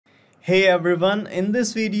Hey everyone, in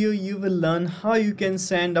this video you will learn how you can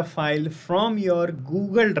send a file from your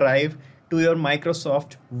Google Drive to your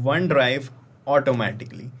Microsoft OneDrive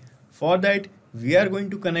automatically. For that, we are going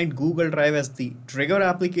to connect Google Drive as the trigger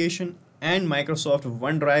application and Microsoft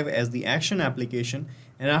OneDrive as the action application,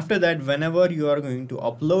 and after that, whenever you are going to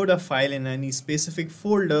upload a file in any specific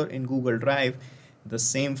folder in Google Drive, the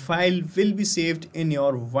same file will be saved in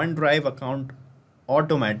your OneDrive account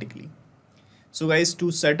automatically. So guys,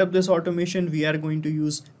 to set up this automation, we are going to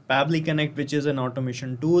use Pabbly Connect, which is an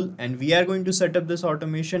automation tool, and we are going to set up this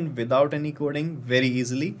automation without any coding very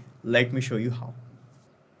easily. Let me show you how.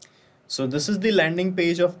 So this is the landing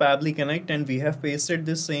page of Pabbly Connect, and we have pasted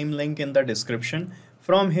this same link in the description.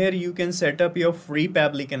 From here, you can set up your free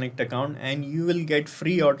Pabbly Connect account and you will get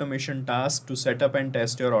free automation tasks to set up and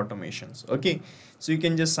test your automations. Okay, so you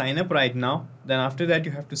can just sign up right now. Then after that,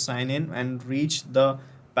 you have to sign in and reach the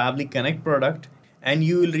Pabbly Connect product, and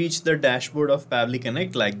you will reach the dashboard of Pabbly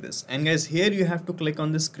Connect like this. And guys, here you have to click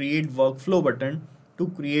on this create workflow button to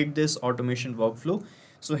create this automation workflow.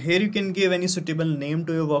 So here you can give any suitable name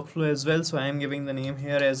to your workflow as well. So I am giving the name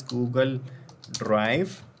here as Google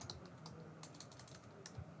Drive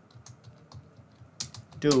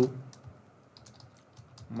to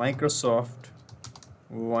Microsoft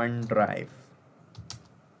OneDrive.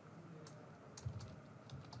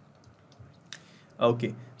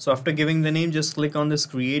 Okay, so after giving the name, just click on this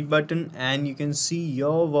create button and you can see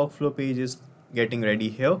your workflow page is getting ready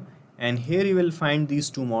here. And here you will find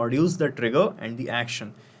these two modules, the trigger and the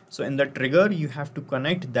action. So in the trigger, you have to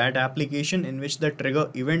connect that application in which the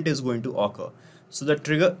trigger event is going to occur. So the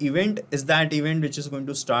trigger event is that event which is going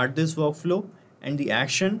to start this workflow, and the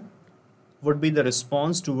action would be the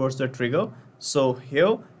response towards the trigger. So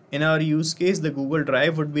here in our use case, the Google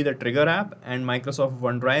Drive would be the trigger app and Microsoft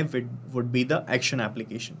OneDrive would be the action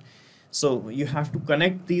application. So you have to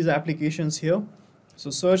connect these applications here. So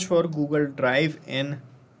search for Google Drive in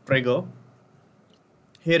trigger.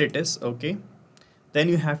 Here it is. Okay. Then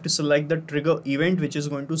you have to select the trigger event which is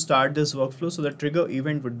going to start this workflow. So the trigger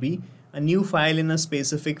event would be a new file in a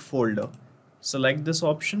specific folder. Select this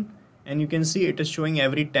option and you can see it is showing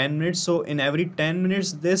every 10 minutes. So in every 10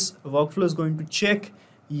 minutes, this workflow is going to check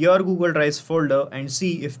your Google Drive folder and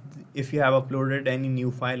see if you have uploaded any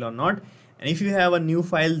new file or not. And if you have a new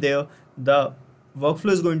file there, the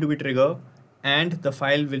workflow is going to be triggered and the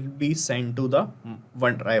file will be sent to the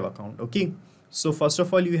OneDrive account. Okay, so first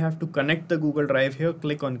of all, you have to connect the Google Drive here.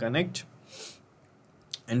 Click on connect,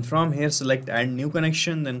 and from here select add new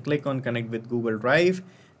connection, then click on connect with Google Drive,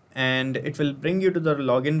 and it will bring you to the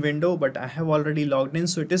login window, but I have already logged in,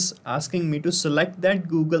 so it is asking me to select that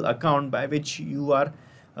Google account by which you are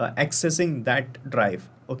accessing that drive.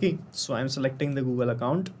 Okay, so I'm selecting the Google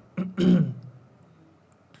account. Then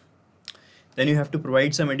you have to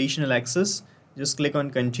provide some additional access. Just click on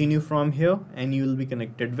continue from here and you will be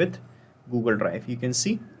connected with Google Drive. You can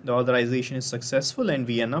see the authorization is successful and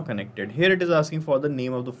we are now connected. Here it is asking for the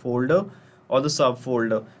name of the folder or the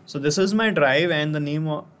subfolder. So this is my drive and the name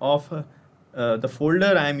of the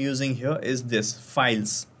folder I am using here is this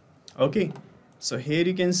files. Okay, so here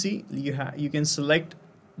you can see you can select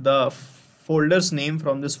the folder's name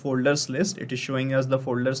from this folders list. It is showing us the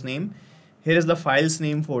folder's name. Here is the files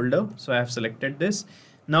name folder, so I have selected this.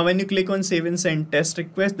 Now when you click on save and send test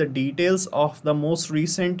request, the details of the most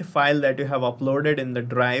recent file that you have uploaded in the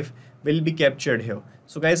drive will be captured here.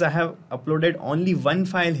 So guys, I have uploaded only one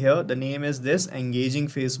file here. The name is this engaging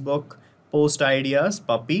Facebook post ideas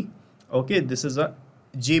puppy. Okay, this is a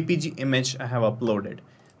JPG image I have uploaded.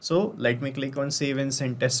 So let me click on save and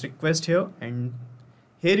send test request here, and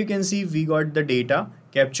here you can see we got the data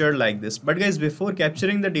captured like this. But guys, before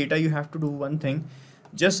capturing the data, you have to do one thing.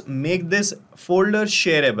 Just make this folder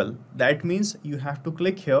shareable. That means you have to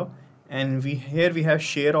click here, and here we have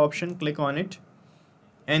share option. Click on it,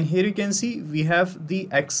 and here you can see we have the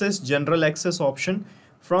access, general access option.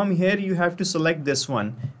 From here you have to select this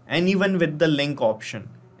one, and even with the link option,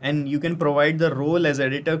 and you can provide the role as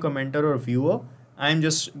editor, commenter or viewer. I am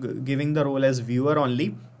just giving the role as viewer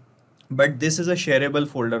only. But this is a shareable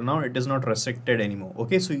folder now, it is not restricted anymore.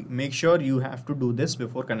 Okay, so make sure you have to do this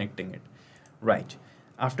before connecting it. Right,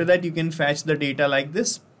 after that you can fetch the data like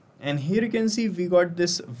this, and here you can see we got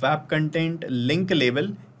this web content link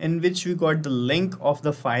label in which we got the link of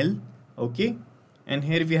the file. Okay, and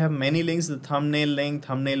here we have many links, the thumbnail link,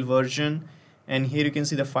 thumbnail version, and here you can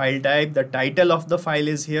see the file type. The title of the file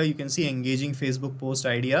is here. You can see engaging Facebook post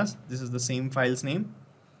ideas. This is the same file's name.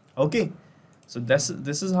 Okay, so this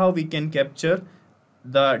is how we can capture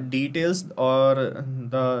the details or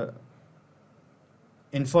the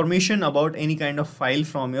information about any kind of file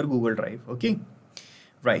from your Google Drive. Okay,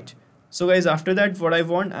 right. So guys, after that, what I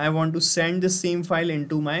want to send the same file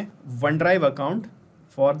into my OneDrive account.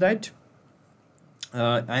 For that,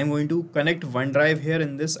 I'm going to connect OneDrive here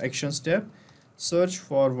in this action step. Search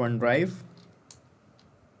for OneDrive.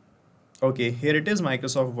 Okay, here it is,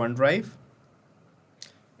 Microsoft OneDrive.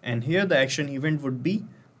 And here the action event would be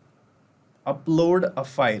upload a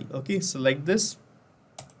file. Okay, select this,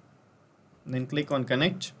 then click on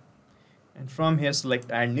connect. And from here select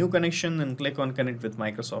add new connection and click on connect with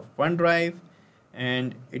Microsoft OneDrive,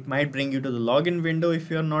 and it might bring you to the login window if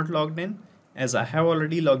you are not logged in. As I have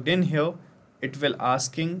already logged in here, it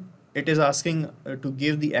is asking to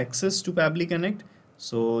give the access to Pabbly Connect,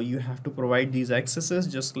 so you have to provide these accesses.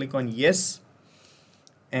 Just click on yes,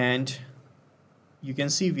 and you can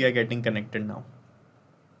see we are getting connected now.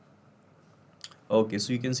 Okay,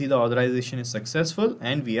 so you can see the authorization is successful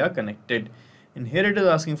and we are connected. And here it is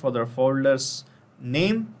asking for the folder's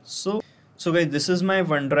name. So guys, this is my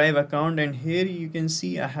OneDrive account, and here you can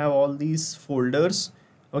see I have all these folders.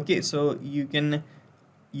 Okay, so you can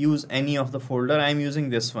use any of the folder. I'm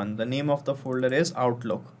using this one. The name of the folder is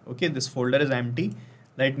Outlook. Okay, this folder is empty.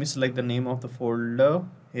 Let me select the name of the folder.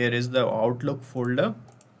 Here is the Outlook folder.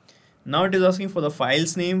 Now it is asking for the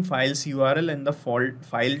file's name, file's URL, and the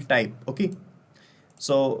file type. Okay,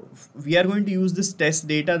 so we are going to use this test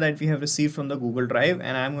data that we have received from the Google Drive,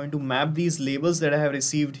 and I'm going to map these labels that I have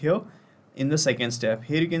received here in the second step.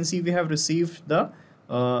 Here you can see we have received the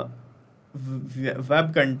web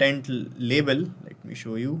content label. Let me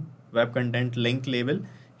show you web content link label.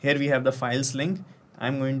 Here we have the files link.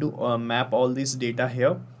 I'm going to map all this data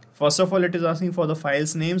here. First of all, it is asking for the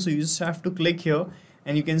file's name, so you just have to click here,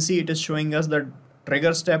 and you can see it is showing us the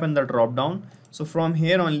trigger step and the drop down. So from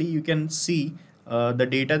here only you can see the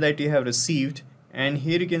data that you have received, and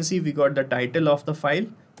here you can see we got the title of the file.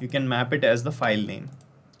 You can map it as the file name.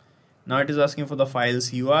 Now it is asking for the file's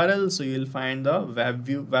URL, so you'll find the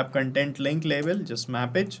web content link label. Just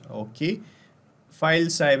map it. Okay, file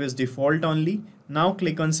type is default only. Now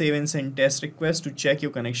click on save and send test request to check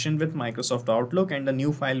your connection with Microsoft Outlook, and the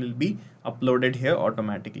new file will be uploaded here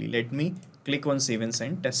automatically. Let me click on save and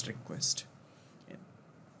send test request.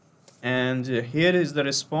 And here is the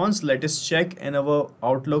response. Let us check in our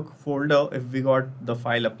Outlook folder if we got the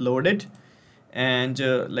file uploaded, and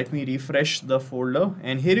let me refresh the folder,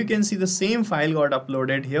 and here you can see the same file got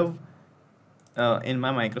uploaded here in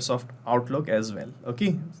my Microsoft Outlook as well.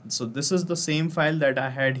 Okay, so this is the same file that I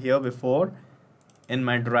had here before in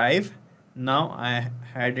my Drive. Now I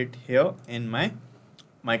had it here in my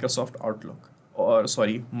Microsoft Outlook, or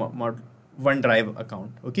sorry, OneDrive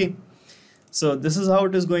account. Okay, so this is how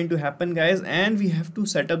it is going to happen, guys, and we have to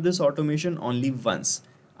set up this automation only once.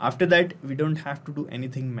 After that, we don't have to do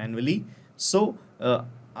anything manually. So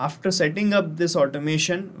after setting up this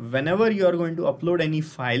automation, whenever you are going to upload any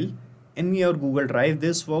file in your Google Drive,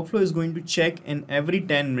 this workflow is going to check in every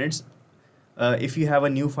 10 minutes if you have a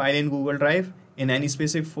new file in Google Drive in any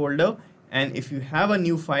specific folder, and if you have a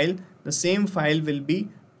new file, the same file will be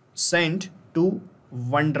sent to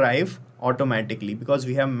OneDrive automatically, because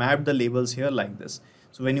we have mapped the labels here like this.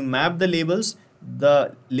 So when you map the labels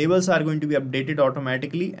are going to be updated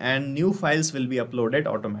automatically, and new files will be uploaded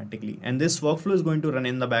automatically, and this workflow is going to run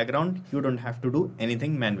in the background. You don't have to do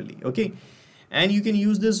anything manually. Okay, and you can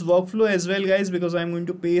use this workflow as well, guys, because I'm going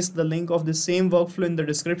to paste the link of the same workflow in the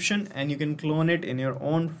description, and you can clone it in your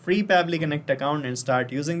own free Pabbly Connect account and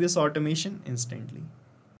start using this automation instantly.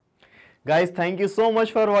 Guys, thank you so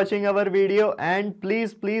much for watching our video, and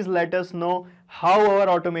please let us know how our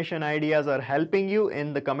automation ideas are helping you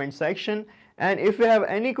in the comment section. And if you have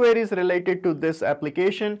any queries related to this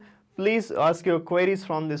application, please ask your queries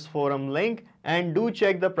from this forum link, and do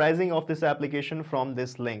check the pricing of this application from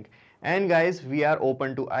this link. And guys, we are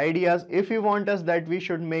open to ideas. If you want us that we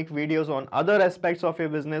should make videos on other aspects of your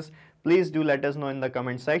business, please do let us know in the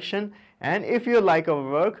comment section. And if you like our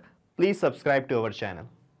work, please subscribe to our channel.